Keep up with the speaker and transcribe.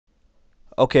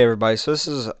Okay, everybody, so this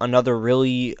is another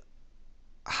really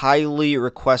highly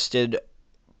requested,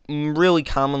 really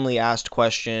commonly asked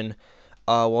question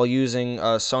while using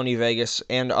Sony Vegas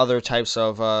and other types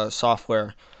of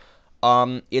software.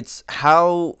 It's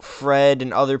how Fred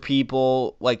and other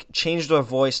people like change their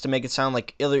voice to make it sound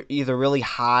like either really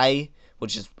high,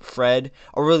 which is Fred,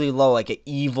 or really low, like an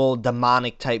evil,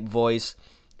 demonic type voice.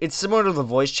 It's similar to the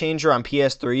voice changer on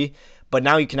PS3, but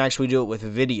now you can actually do it with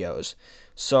videos.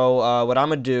 So what I'm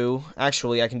gonna do,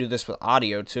 actually, I can do this with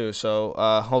audio too. So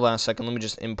hold on a second, let me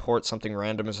just import something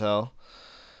random as hell.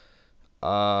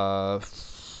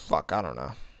 Fuck, I don't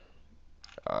know.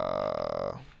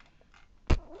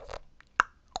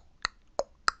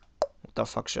 What the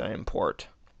fuck should I import?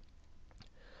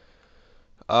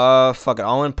 Fuck it.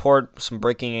 I'll import some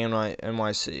Breaking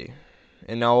NYC.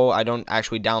 And no, I don't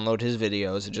actually download his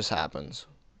videos. It just happens.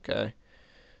 Okay.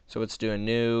 So let's do a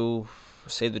new.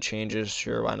 Save the changes.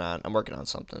 Sure, why not? I'm working on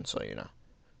something, so you know.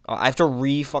 I have to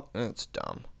re-fuck. It's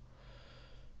dumb.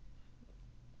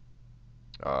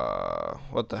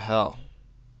 What the hell?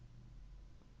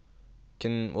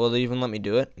 Will it even let me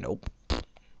do it? Nope.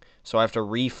 So I have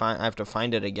to I have to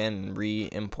find it again and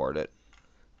re-import it.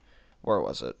 Where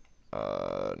was it?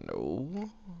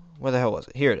 No. Where the hell was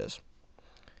it? Here it is.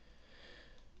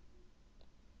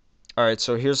 Alright,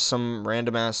 so here's some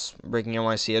random ass Breaking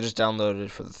NYC. I just downloaded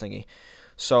it for the thingy.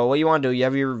 So what you want to do, you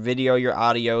have your video, your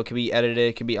audio. It can be edited,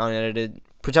 it can be unedited.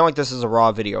 Pretend like this is a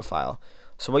raw video file.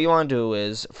 So what you want to do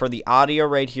is, for the audio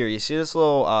right here, you see this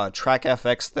little track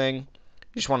FX thing?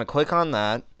 You just want to click on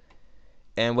that.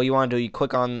 And what you want to do, you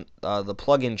click on the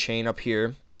plugin chain up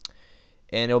here.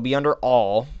 And it'll be under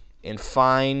all. And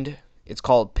find, it's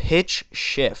called pitch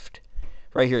shift.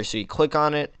 Right here. So you click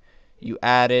on it, you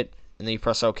add it, and then you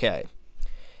press OK.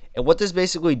 And what this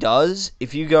basically does,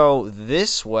 if you go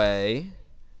this way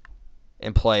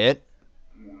and play it,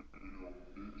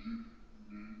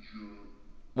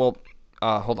 well,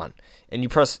 hold on, and you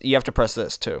have to press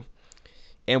this too.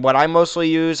 And what I mostly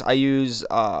use, I use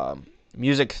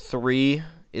Music 3.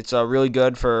 It's really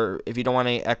good for if you don't want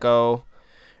any echo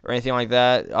or anything like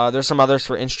that. There's some others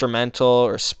for instrumental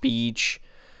or speech.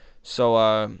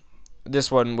 So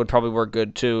this one would probably work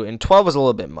good too. And 12 is a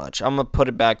little bit much. I'm going to put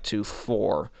it back to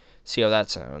 4. See how that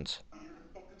sounds.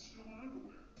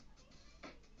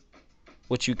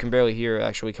 Which you can barely hear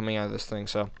actually coming out of this thing.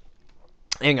 So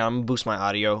hang on, I'm going to boost my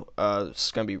audio. It's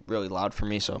going to be really loud for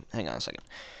me, so hang on a second.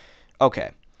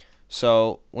 Okay,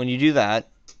 so when you do that,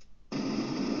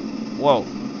 whoa,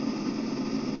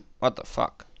 what the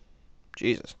fuck?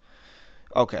 Jesus.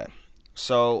 Okay,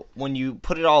 so when you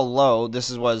put it all low, this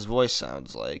is what his voice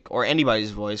sounds like, or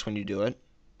anybody's voice when you do it.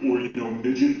 Or,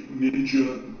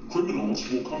 ninja criminals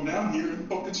will come down here and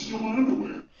fucking steal my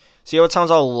underwear. See how it sounds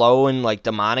all low and like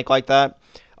demonic like that?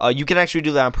 You can actually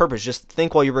do that on purpose. Just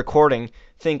think while you're recording,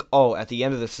 think, oh, at the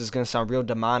end of this is going to sound real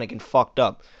demonic and fucked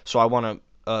up. So I want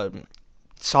to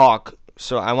talk,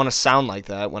 so I want to sound like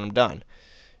that when I'm done.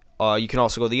 You can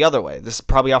also go the other way. This is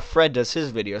probably how Fred does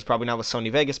his videos. Probably not with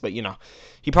Sony Vegas, but you know,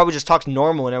 he probably just talks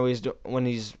normal whenever he's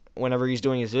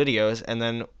doing his videos, and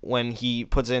then when he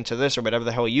puts it into this or whatever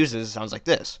the hell he uses, it sounds like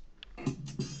this.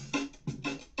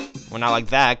 Well, not like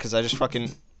that, because I just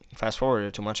fucking fast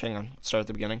forwarded too much. Hang on, let's start at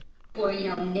the beginning. Or,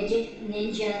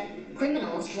 ninja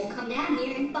criminals will come down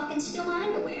here and fucking steal my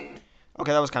underwear.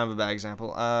 Okay, that was kind of a bad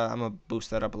example. I'm gonna boost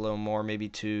that up a little more, maybe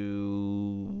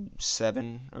to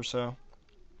 7 or so.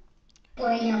 Or,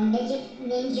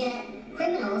 ninja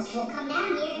criminals will come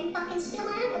down here and fucking steal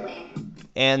my underwear.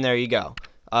 And there you go.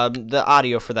 The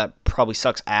audio for that probably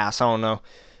sucks ass. I don't know,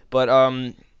 but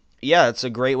yeah, it's a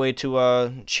great way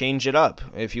to change it up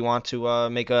if you want to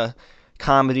make a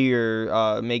comedy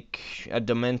or make a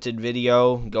demented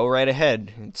video. Go right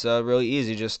ahead. It's really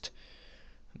easy. Just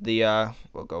we'll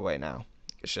go away now.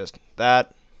 It's just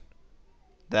that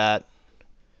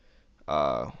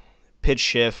pitch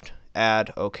shift,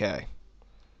 add, okay,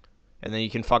 and then you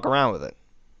can fuck around with it.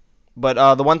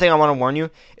 But the one thing I want to warn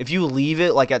you, if you leave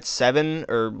it like at 7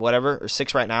 or whatever, or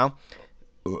 6 right now,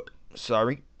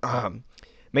 sorry,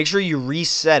 make sure you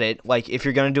reset it, like if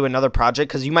you're going to do another project,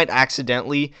 because you might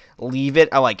accidentally leave it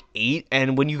at like 8,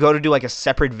 and when you go to do like a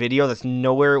separate video that's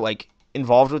nowhere like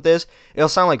involved with this, it'll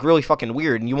sound like really fucking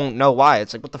weird, and you won't know why.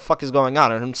 It's like, what the fuck is going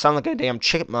on? It'll sound like a damn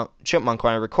chipmunk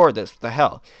when I record this. What the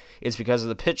hell? It's because of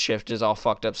the pitch shift is all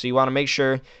fucked up, so you want to make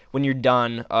sure when you're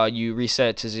done, you reset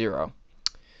it to 0.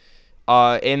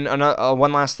 And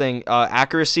one last thing,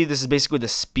 accuracy. This is basically the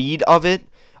speed of it.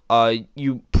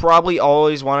 You probably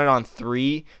always want it on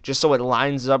 3, just so it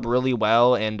lines up really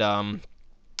well, and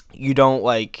you don't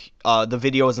like the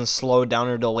video isn't slowed down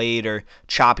or delayed or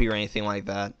choppy or anything like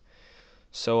that.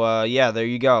 So yeah, there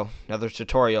you go. Another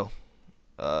tutorial.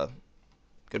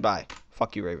 Goodbye.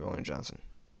 Fuck you, Ray William Johnson.